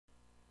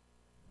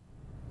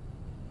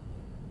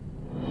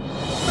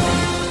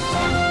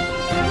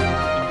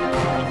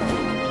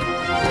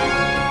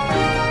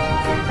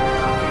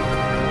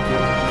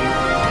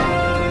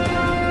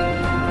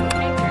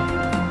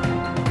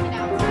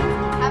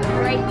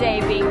day,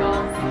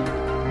 Bengals.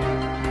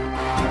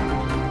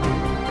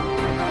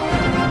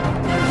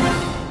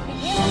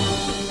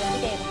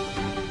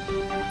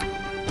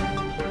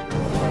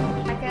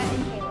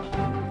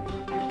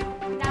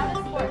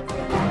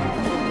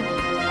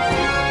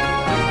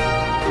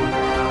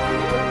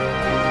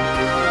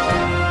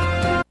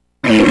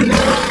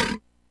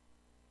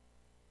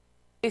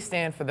 Please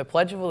stand for the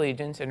Pledge of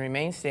Allegiance and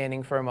remain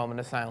standing for a moment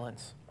of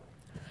silence.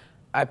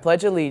 I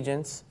pledge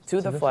allegiance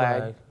to the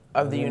flag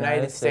of the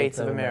United States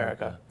of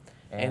America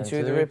and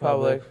to the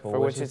republic for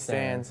which it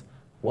stands,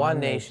 one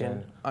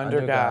nation,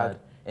 under God,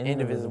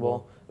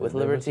 indivisible, with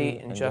liberty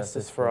and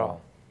justice for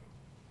all.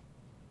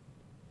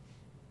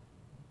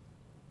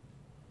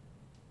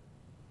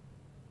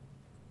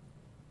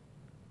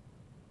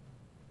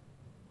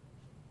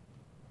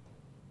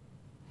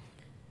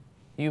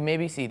 You may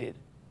be seated.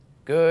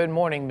 Good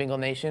morning, Bengal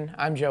Nation.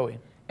 I'm Joey.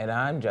 And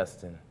I'm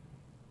Justin.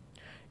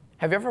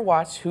 Have you ever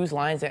watched Whose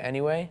Line Is It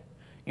Anyway?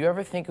 You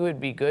ever think it would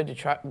be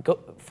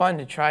fun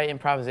to try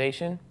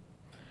improvisation?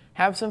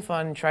 Have some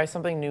fun and try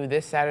something new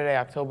this Saturday,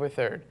 October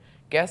 3rd.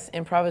 Guest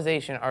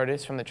improvisation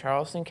artists from the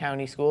Charleston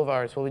County School of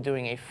Arts will be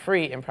doing a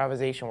free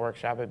improvisation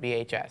workshop at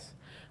BHS.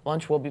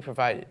 Lunch will be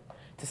provided.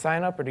 To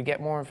sign up or to get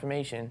more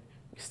information,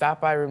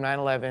 stop by room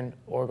 911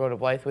 or go to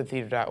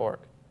blythewoodtheater.org.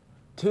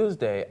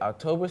 Tuesday,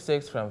 October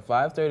 6th from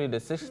 5:30 to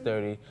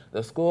 6:30,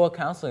 the School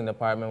Counseling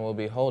Department will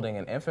be holding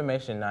an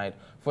information night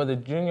for the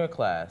junior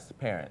class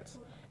parents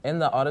in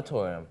the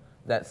auditorium.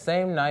 That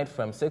same night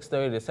from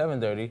 6:30 to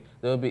 7:30,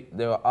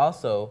 they will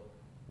also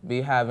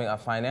be having a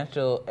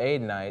financial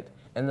aid night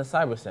in the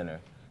Cyber Center.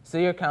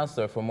 See your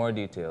counselor for more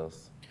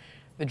details.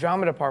 The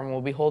Drama Department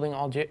will be holding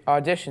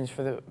auditions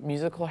for the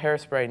musical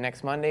Hairspray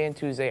next Monday and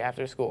Tuesday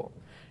after school.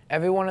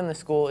 Everyone in the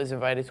school is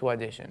invited to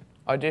audition.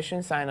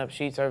 Audition sign-up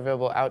sheets are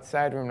available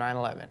outside room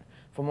 911.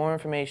 For more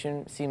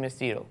information, see Ms.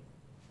 Deedle.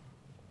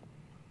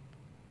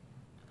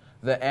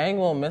 The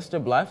annual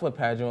Mr. Blythewood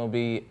pageant will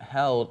be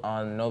held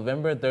on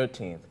November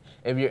 13th.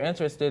 If you're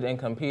interested in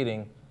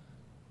competing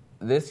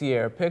this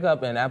year, pick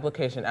up an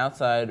application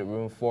outside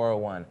room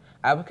 401.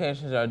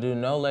 Applications are due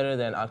no later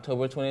than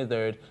October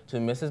 23rd to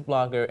Mrs.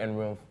 Blocker in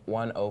room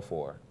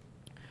 104.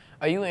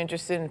 Are you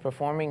interested in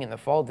performing in the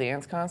fall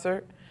dance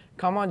concert?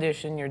 Come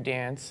audition your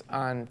dance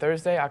on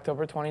Thursday,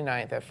 October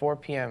 29th at 4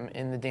 p.m.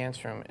 in the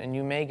dance room, and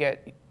you may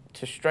get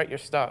to strut your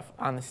stuff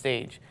on the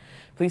stage.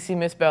 Please see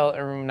Miss Bell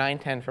in room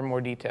 910 for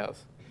more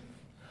details.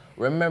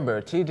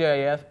 Remember,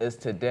 TGIF is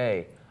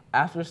today,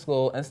 after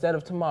school instead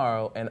of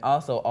tomorrow, and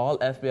also all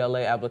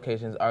FBLA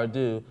applications are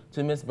due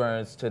to Miss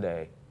Burns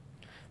today.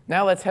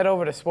 Now let's head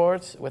over to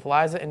sports with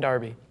Liza and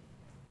Darby.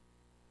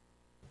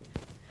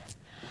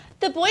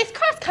 The boys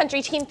cross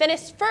country team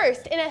finished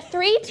first in a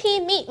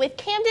 3-team meet with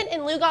Camden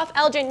and Lugoff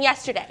Elgin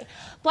yesterday.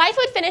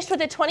 Blythewood finished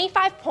with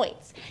 25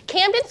 points.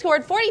 Camden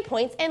scored 40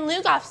 points and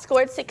Lugoff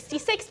scored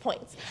 66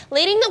 points.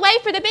 Leading the way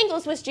for the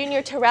Bengals was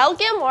junior Terrell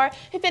Gilmore,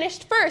 who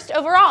finished first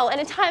overall in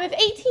a time of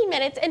 18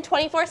 minutes and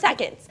 24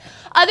 seconds.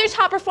 Other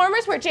top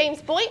performers were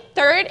James Boyd,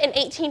 third in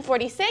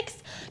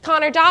 1846,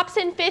 Connor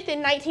Dobson, fifth in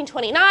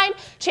 1929,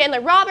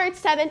 Chandler Roberts,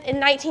 seventh in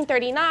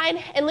 1939,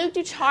 and Luke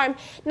Ducharme,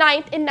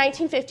 ninth in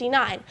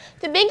 1959.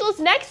 The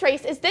Bengals' next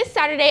race is this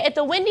Saturday at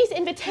the Wendy's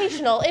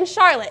Invitational in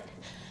Charlotte.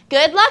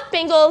 Good luck,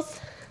 Bengals!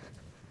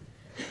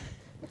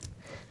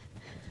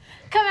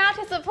 Come out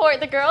to support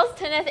the girls'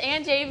 tennis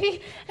and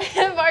JV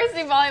and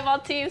varsity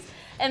volleyball teams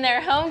in their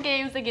home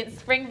games against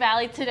Spring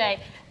Valley today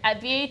at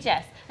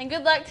BHS. And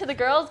good luck to the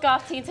girls'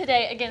 golf team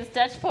today against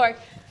Dutch Fork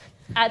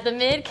at the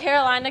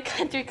Mid-Carolina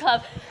Country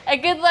Club.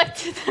 And good luck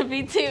to the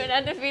B2 and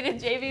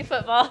undefeated JV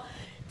football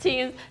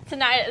teams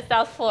tonight at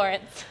South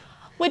Florence.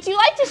 Would you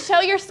like to show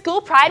your school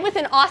pride with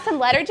an awesome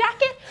letter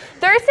jacket?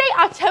 Thursday,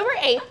 October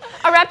 8th,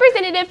 a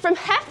representative from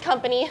Hef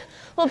Company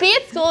will be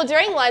at school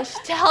during lunch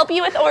to help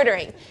you with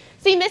ordering.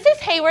 See Mrs.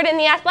 Hayward in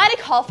the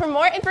athletic hall for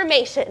more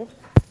information.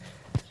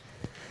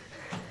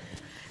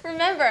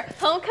 Remember,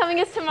 homecoming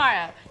is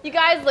tomorrow. You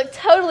guys look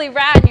totally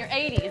rad in your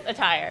 80s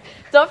attire.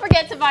 Don't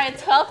forget to buy a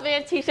 12th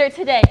man t-shirt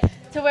today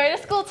to wear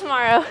to school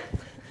tomorrow.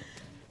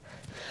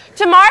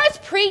 Tomorrow's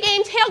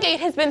pregame tailgate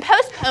has been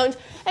postponed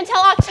until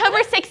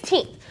October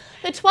 16th.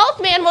 The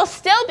 12th man will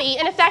still be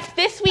in effect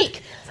this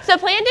week, so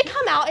plan to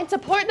come out and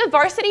support the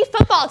varsity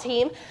football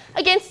team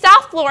against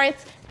South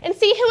Florence and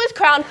see who is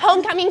crowned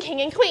homecoming king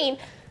and queen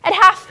at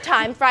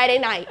halftime Friday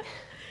night.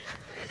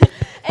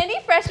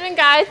 Any freshman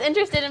guys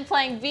interested in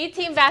playing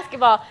B-team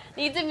basketball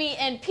need to meet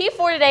in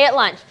P4 today at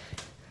lunch.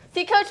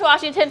 See Coach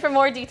Washington for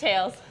more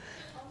details.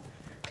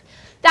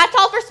 That's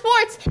all for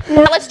sports.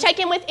 Now let's check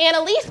in with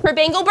Annalise for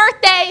Bengal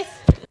birthdays.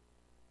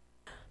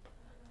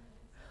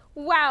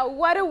 Wow,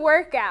 what a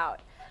workout.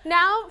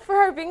 Now for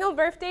our Bengal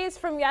birthdays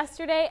from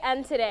yesterday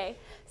and today.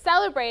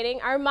 Celebrating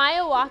are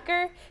Maya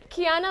Walker,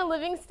 Kiana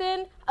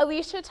Livingston,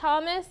 Alicia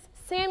Thomas,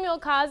 Samuel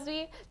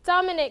Cosby,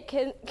 Dominic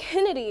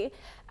Kennedy,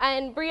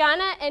 and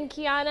Brianna and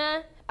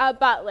Kiana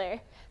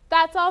Butler.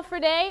 That's all for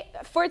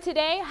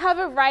today. Have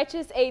a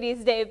righteous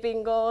 80s day,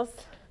 Bengals.